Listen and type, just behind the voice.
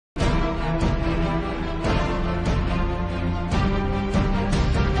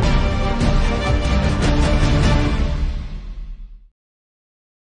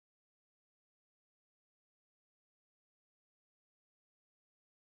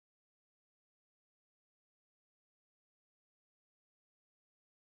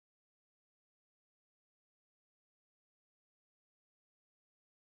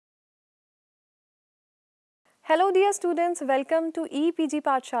Hello dear students, welcome to EPG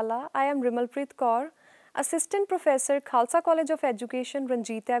Pathshala. I am Rimalpreet Kaur, Assistant Professor, Khalsa College of Education,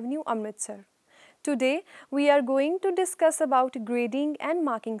 Ranjit Avenue, Amritsar. Today we are going to discuss about grading and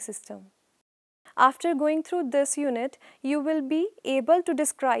marking system. After going through this unit, you will be able to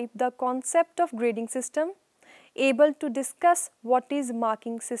describe the concept of grading system, able to discuss what is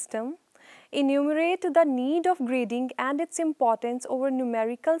marking system, enumerate the need of grading and its importance over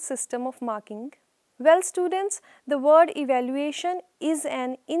numerical system of marking. Well students, the word evaluation is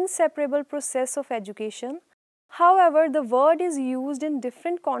an inseparable process of education. However, the word is used in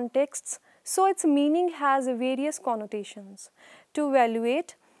different contexts, so its meaning has various connotations. To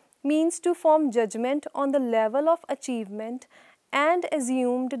evaluate means to form judgment on the level of achievement and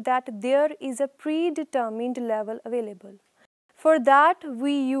assumed that there is a predetermined level available. For that,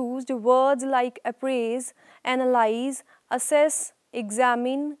 we used words like appraise, analyze, assess,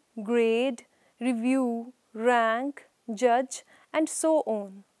 examine, grade, review, rank, judge, and so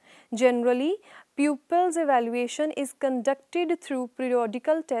on. Generally, pupils' evaluation is conducted through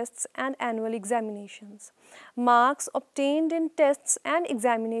periodical tests and annual examinations. Marks obtained in tests and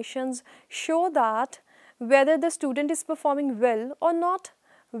examinations show that whether the student is performing well or not,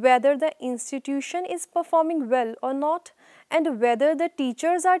 whether the institution is performing well or not, and whether the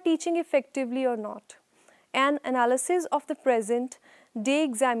teachers are teaching effectively or not. An analysis of the present day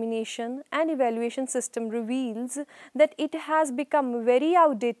examination and evaluation system reveals that it has become very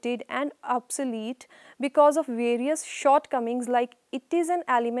outdated and obsolete because of various shortcomings, like it is an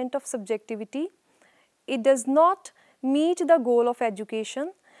element of subjectivity, it does not meet the goal of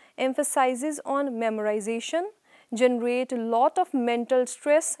education, emphasizes on memorization, generate a lot of mental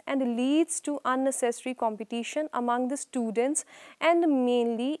stress and leads to unnecessary competition among the students, and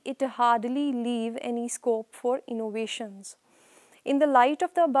mainly it hardly leaves any scope for innovations. In the light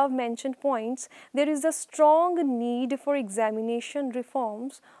of the above mentioned points, there is a strong need for examination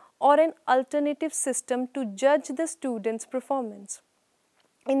reforms or an alternative system to judge the students' performance.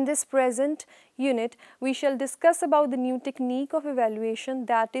 In this present unit, we shall discuss about the new technique of evaluation,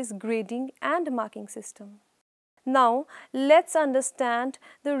 that is grading and marking system. Now, let's understand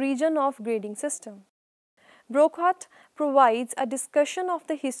the region of grading system. Brockhart provides a discussion of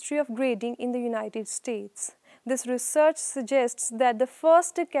the history of grading in the United States. This research suggests that the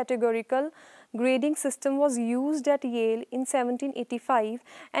first categorical grading system was used at Yale in 1785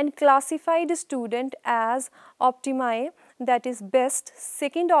 and classified students as optimi, that is best,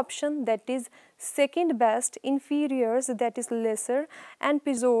 second option, that is second best, inferiors, that is lesser, and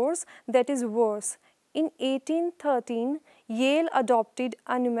pezors, that is worse. In 1813, Yale adopted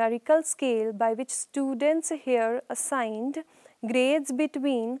a numerical scale by which students here assigned grades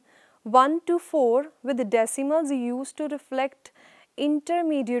between 1 to 4 with decimals used to reflect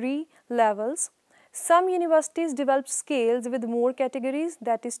intermediary levels. Some universities developed scales with more categories,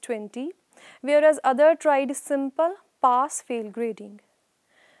 that is 20, whereas others tried simple pass-fail grading.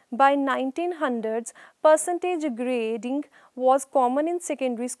 By 1900s, percentage grading was common in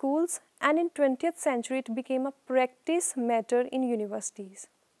secondary schools, and in 20th century it became a practice matter in universities.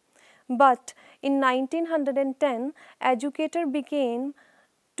 But in 1910, educators began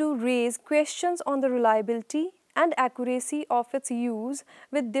to raise questions on the reliability and accuracy of its use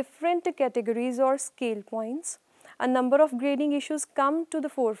with different categories or scale points. A number of grading issues come to the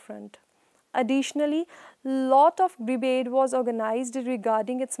forefront. Additionally, lot of debate was organized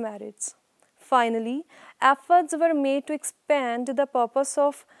regarding its merits. Finally, efforts were made to expand the purpose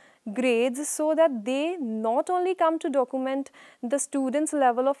of grades so that they not only come to document the students'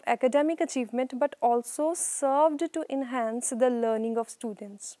 level of academic achievement but also served to enhance the learning of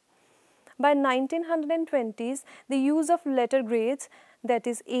students. By 1920s, the use of letter grades, that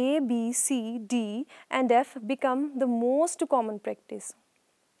is A, B, C, D and F, become the most common practice.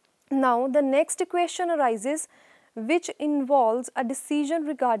 Now, the next question arises, which involves a decision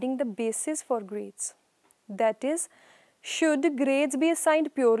regarding the basis for grades. That is, should grades be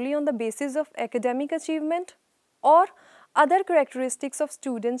assigned purely on the basis of academic achievement, or other characteristics of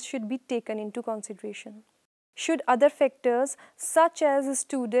students should be taken into consideration? Should other factors such as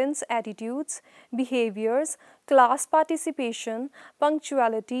students' attitudes, behaviors, class participation,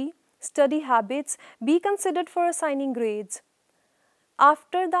 punctuality, study habits be considered for assigning grades?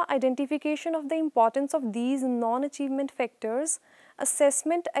 After the identification of the importance of these non-achievement factors,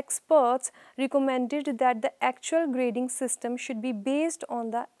 assessment experts recommended that the actual grading system should be based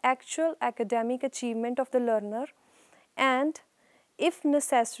on the actual academic achievement of the learner, and if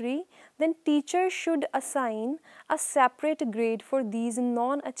necessary, then teachers should assign a separate grade for these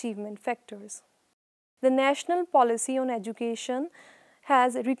non-achievement factors. The National Policy on Education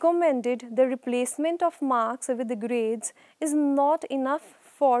has recommended the replacement of marks with the grades is not enough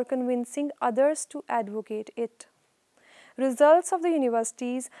for convincing others to advocate it. Results of the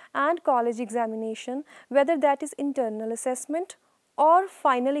universities and college examination, whether that is internal assessment or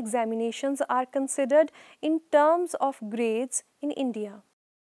final examinations, are considered in terms of grades in India.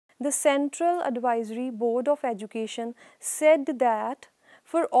 The Central Advisory Board of Education said that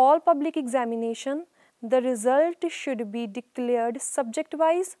for all public examination, the result should be declared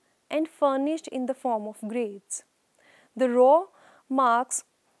subject-wise and furnished in the form of grades. The raw marks,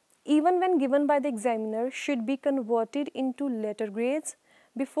 even when given by the examiner, should be converted into letter grades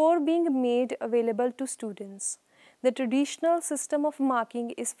before being made available to students. The traditional system of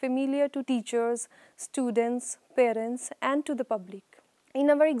marking is familiar to teachers, students, parents, and to the public. In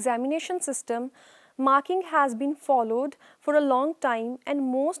our examination system, marking has been followed for a long time,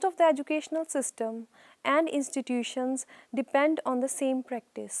 and most of the educational system and institutions depend on the same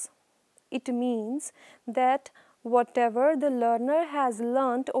practice. It means that whatever the learner has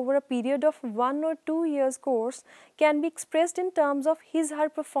learnt over a period of 1 or 2 years course can be expressed in terms of his/her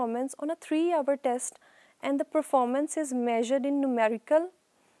performance on a 3-hour test, and the performance is measured in numerical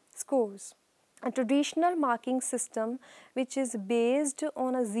scores. A traditional marking system, which is based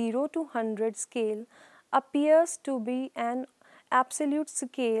on a 0 to 100 scale, appears to be an absolute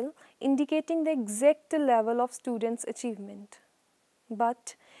scale indicating the exact level of students' achievement.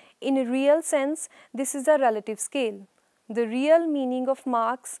 But in a real sense, this is a relative scale. The real meaning of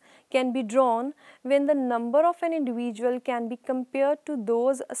marks can be drawn when the number of an individual can be compared to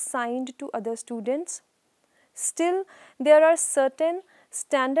those assigned to other students. Still, there are certain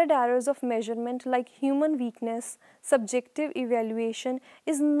standard errors of measurement like human weakness. Subjective evaluation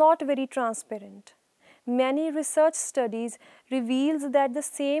is not very transparent. Many research studies reveals that the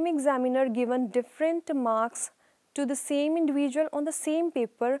same examiner given different marks to the same individual on the same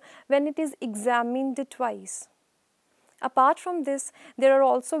paper when it is examined twice. Apart from this, there are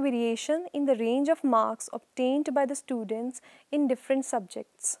also variation in the range of marks obtained by the students in different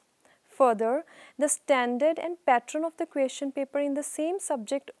subjects. Further, the standard and pattern of the question paper in the same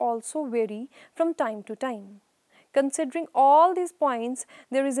subject also vary from time to time. Considering all these points,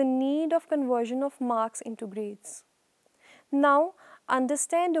 there is a need of conversion of marks into grades. Now,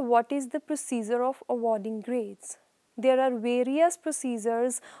 understand what is the procedure of awarding grades. There are various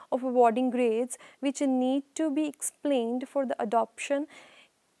procedures of awarding grades which need to be explained for the adoption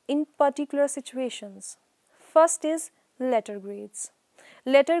in particular situations. First is letter grades.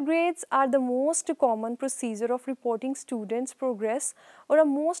 Letter grades are the most common procedure of reporting students' progress or a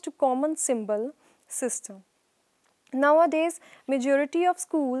most common symbol system. Nowadays, majority of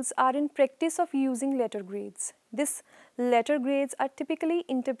schools are in practice of using letter grades. These letter grades are typically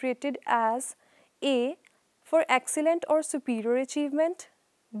interpreted as A for excellent or superior achievement,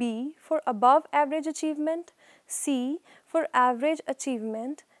 B for above average achievement, C for average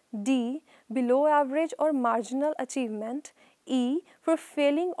achievement, D below average or marginal achievement, E for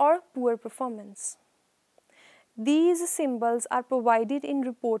failing or poor performance. These symbols are provided in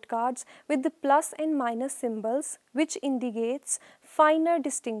report cards with the plus and minus symbols, which indicates finer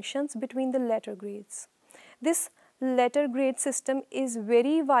distinctions between the letter grades. This letter grade system is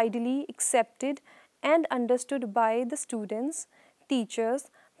very widely accepted and understood by the students,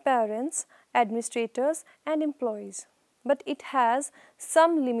 teachers, parents, administrators, and employees. But it has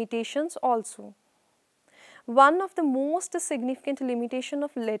some limitations also. One of the most significant limitations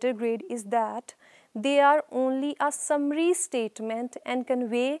of letter grade is that they are only a summary statement and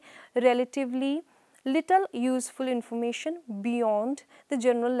convey relatively little useful information beyond the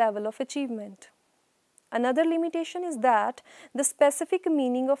general level of achievement. Another limitation is that the specific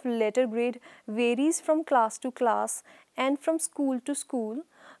meaning of letter grade varies from class to class and from school to school.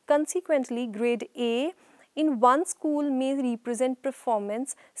 Consequently, grade A in one school may represent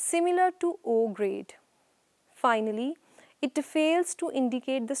performance similar to O grade. Finally, it fails to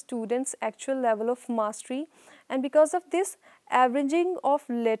indicate the student's actual level of mastery, and because of this, averaging of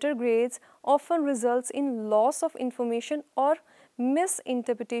letter grades often results in loss of information or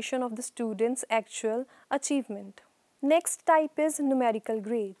misinterpretation of the student's actual achievement. Next type is numerical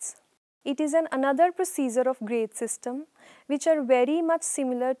grades. It is another procedure of grade system which are very much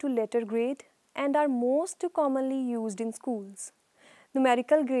similar to letter grade and are most commonly used in schools.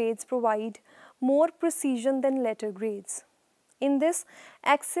 Numerical grades provide more precision than letter grades. In this,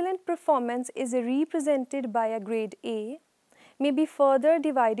 excellent performance is represented by a grade A, may be further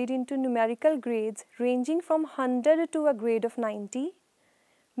divided into numerical grades ranging from 100 to a grade of 90.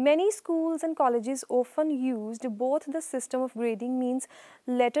 Many schools and colleges often used both the system of grading means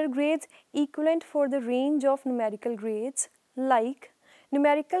letter grades equivalent for the range of numerical grades like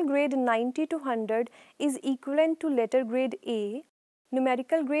Numerical grade 90 to 100 is equivalent to letter grade A.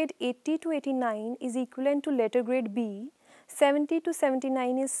 Numerical grade 80 to 89 is equivalent to letter grade B. 70 to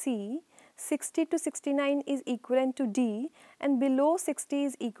 79 is C. 60 to 69 is equivalent to D, and below 60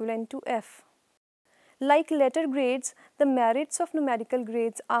 is equivalent to F. Like letter grades, the merits of numerical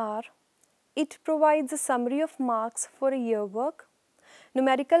grades are: it provides a summary of marks for a year work.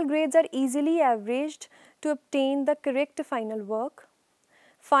 Numerical grades are easily averaged to obtain the correct final work.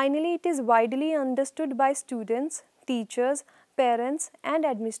 Finally, it is widely understood by students, teachers, parents, and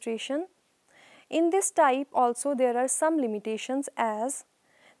administration. In this type also there are some limitations, as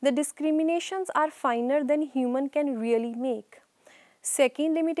the discriminations are finer than human can really make.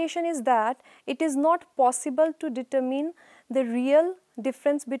 Second limitation is that it is not possible to determine the real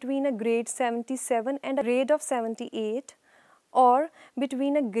difference between a grade 77 and a grade of 78, or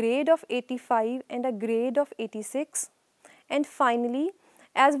between a grade of 85 and a grade of 86. And finally,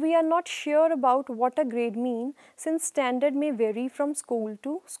 as we are not sure about what a grade means, since standard may vary from school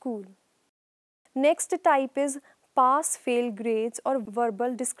to school. Next type is pass-fail grades or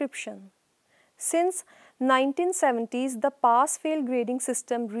verbal description. Since 1970s, the pass-fail grading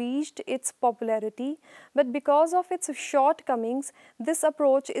system reached its popularity, but because of its shortcomings, this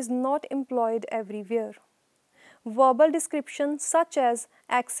approach is not employed everywhere. Verbal descriptions such as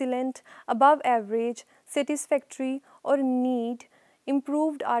excellent, above average, satisfactory, or need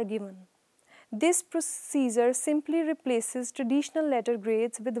improved are given. This procedure simply replaces traditional letter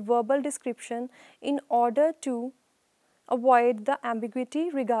grades with verbal description in order to avoid the ambiguity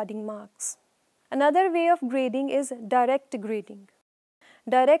regarding marks. Another way of grading is direct grading.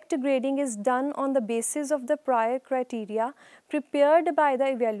 Direct grading is done on the basis of the prior criteria prepared by the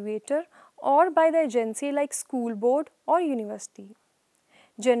evaluator or by the agency like school board or university.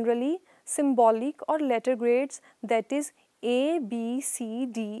 Generally, symbolic or letter grades, that is A, B, C,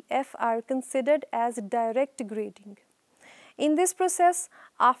 D, F, are considered as direct grading. In this process,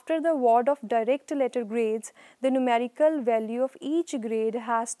 after the award of direct letter grades, the numerical value of each grade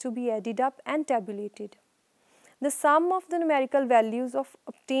has to be added up and tabulated. The sum of the numerical values of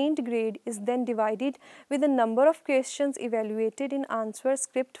obtained grade is then divided with the number of questions evaluated in answer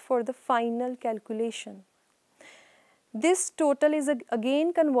script for the final calculation. This total is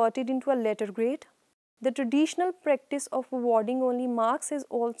again converted into a letter grade. The traditional practice of awarding only marks is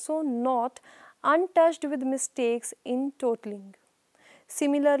also not untouched with mistakes in totaling.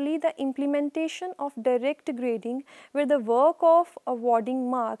 Similarly, the implementation of direct grading, where the work of awarding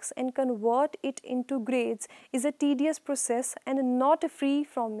marks and convert it into grades, is a tedious process and not free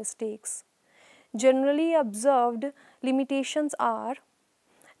from mistakes. Generally observed limitations are: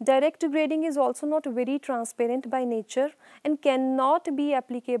 direct grading is also not very transparent by nature and cannot be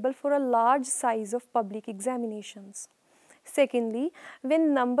applicable for a large size of public examinations. Secondly,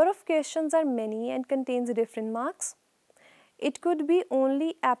 when number of questions are many and contains different marks, it could be only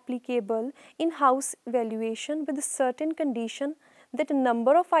applicable in house evaluation with a certain condition that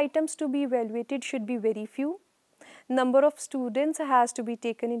number of items to be evaluated should be very few, number of students has to be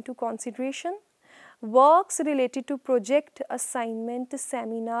taken into consideration, works related to project, assignment,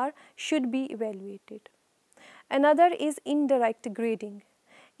 seminar should be evaluated. Another is indirect grading.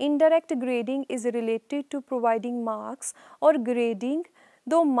 Indirect grading is related to providing marks or grading,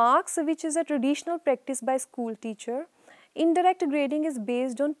 though marks which is a traditional practice by school teacher. Indirect grading is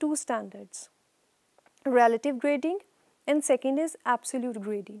based on two standards: relative grading and second is absolute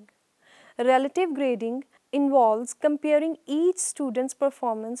grading. Relative grading involves comparing each student's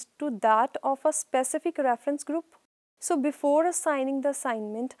performance to that of a specific reference group. So before assigning the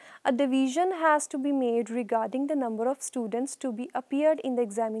assignment, a division has to be made regarding the number of students to be appeared in the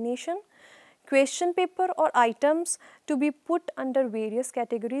examination, question paper or items to be put under various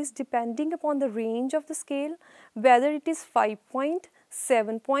categories depending upon the range of the scale, whether it is 5-point,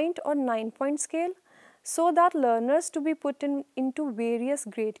 7-point or 9-point scale, so that learners to be put into various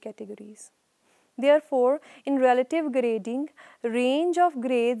grade categories. Therefore, in relative grading, range of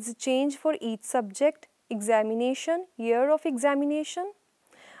grades change for each subject, examination, year of examination.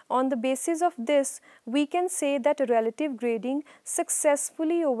 On the basis of this, we can say that relative grading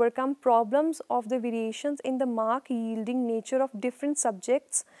successfully overcome problems of the variations in the mark yielding nature of different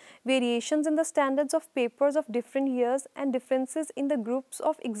subjects, variations in the standards of papers of different years and differences in the groups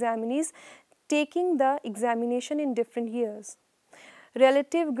of examinees taking the examination in different years.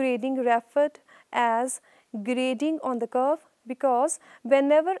 Relative grading referred as grading on the curve, because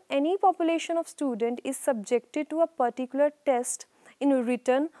whenever any population of student is subjected to a particular test in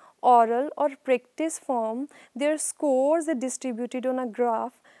written, oral or practice form, their scores distributed on a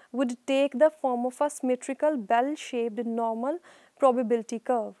graph would take the form of a symmetrical bell-shaped normal probability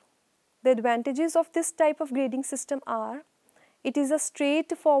curve. The advantages of this type of grading system are: it is a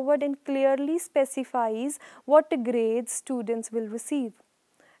straightforward and clearly specifies what grades students will receive.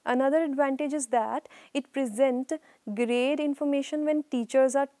 Another advantage is that it presents grade information when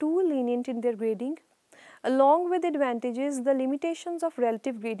teachers are too lenient in their grading. Along with advantages, the limitations of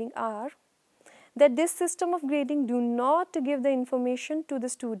relative grading are that this system of grading do not give the information to the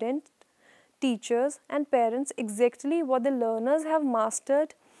student, teachers and parents exactly what the learners have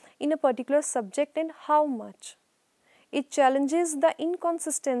mastered in a particular subject and how much. It challenges the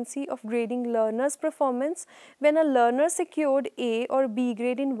inconsistency of grading learners' performance when a learner secured A or B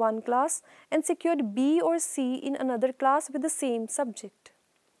grade in one class and secured B or C in another class with the same subject.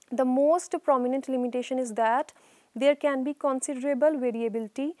 The most prominent limitation is that there can be considerable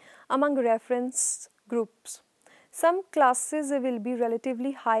variability among reference groups. Some classes will be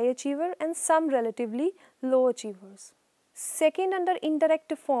relatively high achiever and some relatively low achievers. Second, under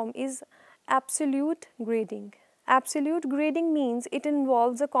interactive form is absolute grading. Absolute grading means it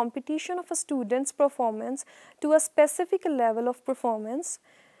involves a competition of a student's performance to a specific level of performance,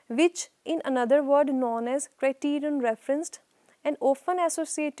 which in another word known as criterion referenced, and often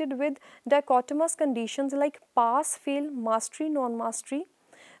associated with dichotomous conditions like pass, fail, mastery, non-mastery.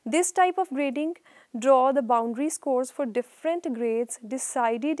 This type of grading draw the boundary scores for different grades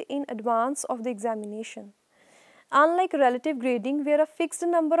decided in advance of the examination. Unlike relative grading, where a fixed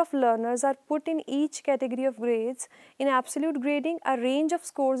number of learners are put in each category of grades, in absolute grading, a range of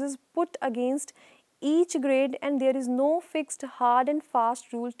scores is put against each grade and there is no fixed hard and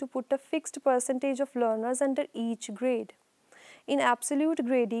fast rule to put a fixed percentage of learners under each grade. In absolute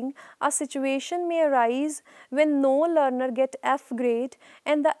grading, a situation may arise when no learner get F grade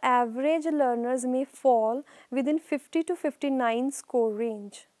and the average learners may fall within 50 to 59 score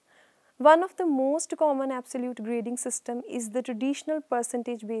range. One of the most common absolute grading system is the traditional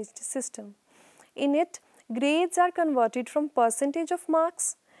percentage based system. In it, grades are converted from percentage of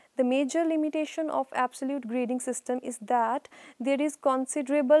marks. The major limitation of absolute grading system is that there is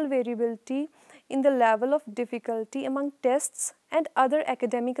considerable variability in the level of difficulty among tests and other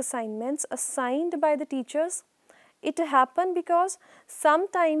academic assignments assigned by the teachers. It happens because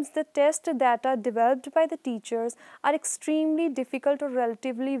sometimes the tests that are developed by the teachers are extremely difficult or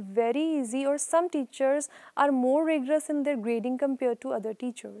relatively very easy, or some teachers are more rigorous in their grading compared to other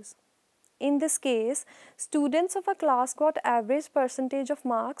teachers. In this case, students of a class got average percentage of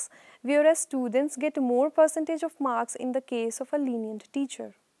marks, whereas students get more percentage of marks in the case of a lenient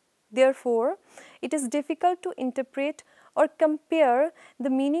teacher. Therefore, it is difficult to interpret or compare the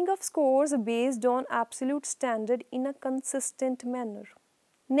meaning of scores based on absolute standard in a consistent manner.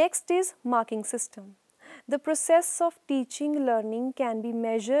 Next is marking system. The process of teaching learning can be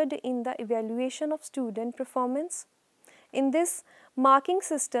measured in the evaluation of student performance. In this marking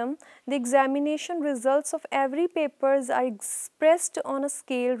system, the examination results of every papers are expressed on a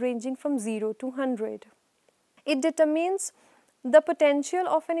scale ranging from 0 to 100. It determines the potential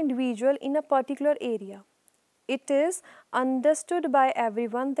of an individual in a particular area. It is understood by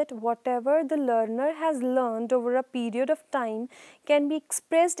everyone that whatever the learner has learned over a period of time can be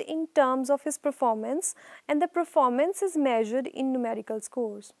expressed in terms of his performance, and the performance is measured in numerical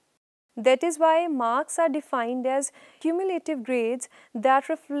scores. That is why marks are defined as cumulative grades that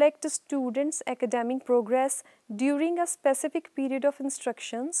reflect a student's academic progress during a specific period of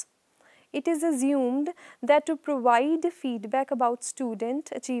instructions. It is assumed that to provide feedback about student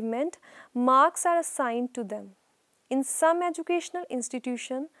achievement, marks are assigned to them. In some educational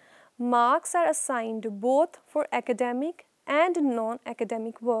institutions, marks are assigned both for academic and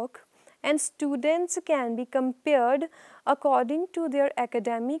non-academic work, and students can be compared according to their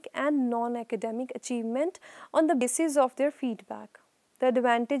academic and non-academic achievement on the basis of their feedback. The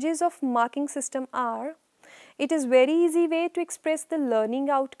advantages of marking system are: it is very easy way to express the learning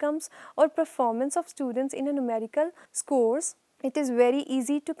outcomes or performance of students in a numerical scores. It is very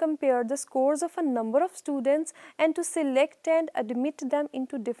easy to compare the scores of a number of students and to select and admit them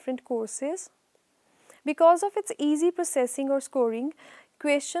into different courses. Because of its easy processing or scoring,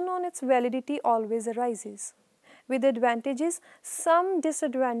 question on its validity always arises. With advantages, some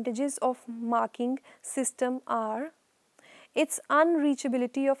disadvantages of marking system are: its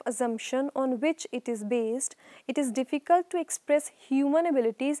unreachability of assumption on which it is based. It is difficult to express human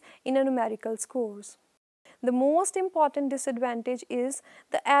abilities in a numerical scores. The most important disadvantage is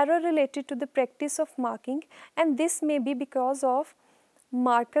the error related to the practice of marking, and this may be because of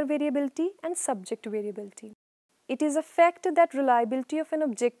marker variability and subject variability. It is a fact that reliability of an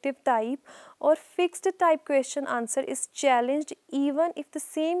objective type or fixed type question answer is challenged even if the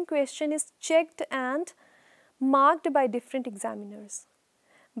same question is checked and marked by different examiners.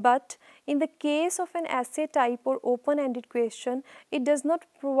 But in the case of an essay type or open-ended question, it does not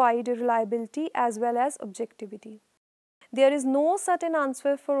provide reliability as well as objectivity. There is no certain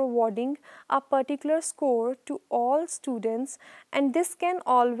answer for awarding a particular score to all students, and this can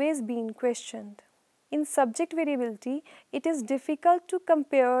always be questioned. In subject variability, it is difficult to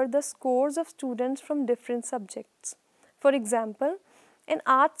compare the scores of students from different subjects. For example, an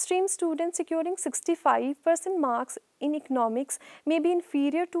art stream student securing 65% marks in economics may be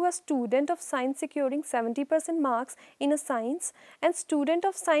inferior to a student of science securing 70% marks in a science, and student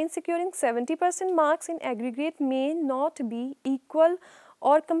of science securing 70% marks in aggregate may not be equal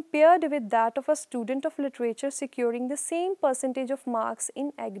or compared with that of a student of literature securing the same percentage of marks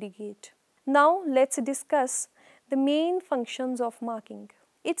in aggregate. Now let's discuss the main functions of marking.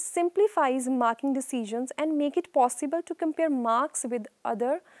 It simplifies marking decisions and make it possible to compare marks with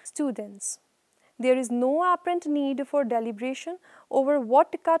other students. There is no apparent need for deliberation over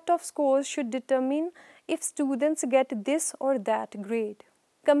what cut-off scores should determine if students get this or that grade.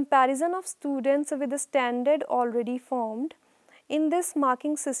 Comparison of students with a standard already formed. In this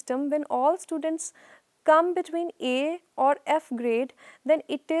marking system, when all students come between A or F grade, then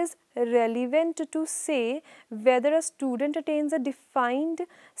it is relevant to say whether a student attains a defined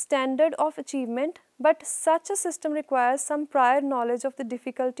standard of achievement, but such a system requires some prior knowledge of the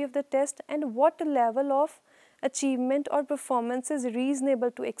difficulty of the test and what level of achievement or performance is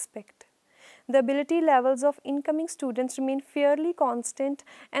reasonable to expect. The ability levels of incoming students remain fairly constant,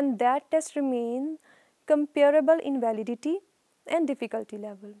 and that test remain comparable in validity and difficulty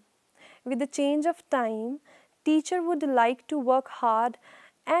level. With the change of time, teacher would like to work hard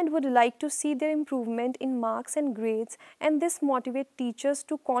and would like to see their improvement in marks and grades, and this motivates teachers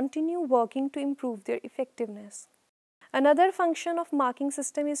to continue working to improve their effectiveness. Another function of marking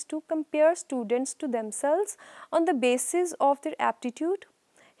system is to compare students to themselves on the basis of their aptitude.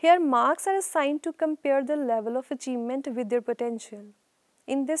 Here marks are assigned to compare the level of achievement with their potential.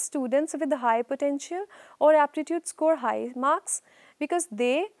 In this, students with high potential or aptitude score high marks because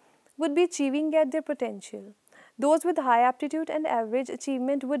they would be achieving at their potential. Those with high aptitude and average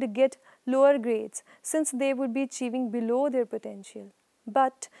achievement would get lower grades since they would be achieving below their potential.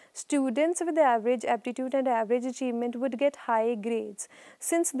 But students with average aptitude and average achievement would get high grades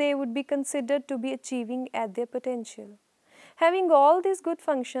since they would be considered to be achieving at their potential. Having all these good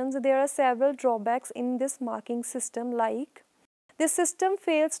functions, there are several drawbacks in this marking system, like this system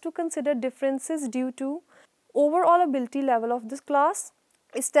fails to consider differences due to overall ability level of this class.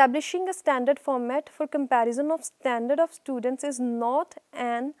 Establishing a standard format for comparison of standard of students is not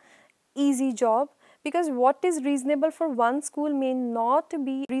an easy job because what is reasonable for one school may not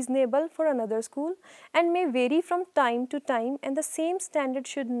be reasonable for another school and may vary from time to time, and the same standard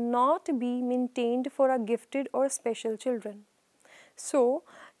should not be maintained for a gifted or special children. So,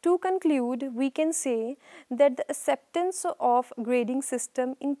 to conclude, we can say that the acceptance of grading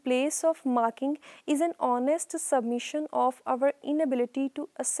system in place of marking is an honest submission of our inability to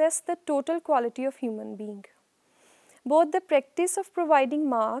assess the total quality of human being. Both the practice of providing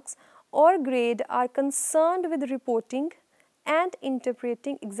marks or grade are concerned with reporting and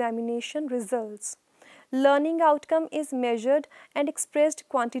interpreting examination results. Learning outcome is measured and expressed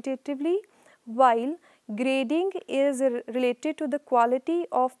quantitatively, while grading is related to the quality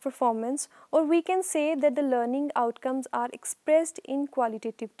of performance, or we can say that the learning outcomes are expressed in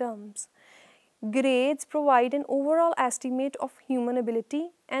qualitative terms. Grades provide an overall estimate of human ability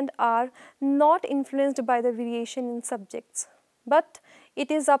and are not influenced by the variation in subjects. But it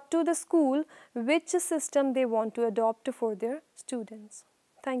is up to the school which system they want to adopt for their students.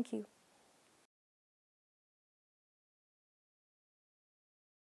 Thank you.